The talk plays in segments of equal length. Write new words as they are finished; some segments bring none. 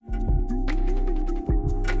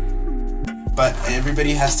But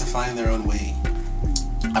everybody has to find their own way.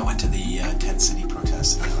 I went to the Tent City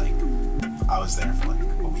protest, and I was there for like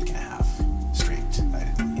a week and a half straight. I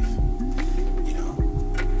didn't leave. You know,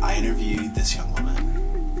 I interviewed this young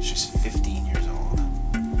woman. She's 15 years old,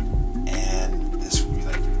 and this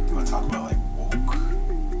like, you want to talk about like woke?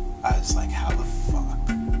 I was like, how the fuck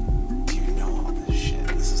do you know all this shit?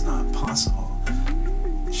 This is not possible.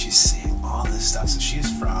 She's saying all this stuff. So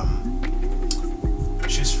she's from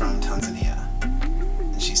Tanzania,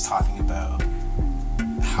 and she's talking about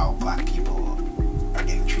how black people are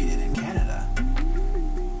getting treated in Canada.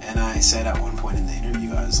 And I said at one point in the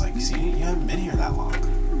interview, I was like, see, you haven't been here that long.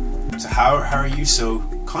 So how are you so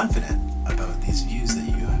confident about these views that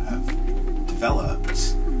you have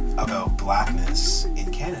developed about blackness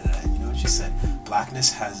in Canada? And you know what she said?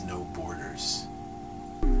 Blackness has no borders.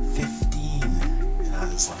 15. And I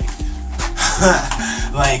was like,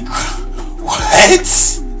 like,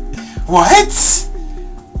 what? What?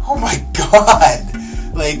 Oh my god.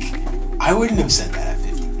 Like, I wouldn't have said that at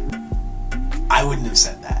 15. I wouldn't have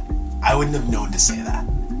said that. I wouldn't have known to say that.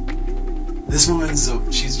 This woman's,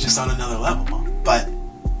 she's just on another level. But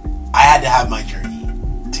I had to have my journey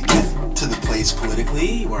to get to the place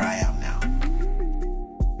politically where I am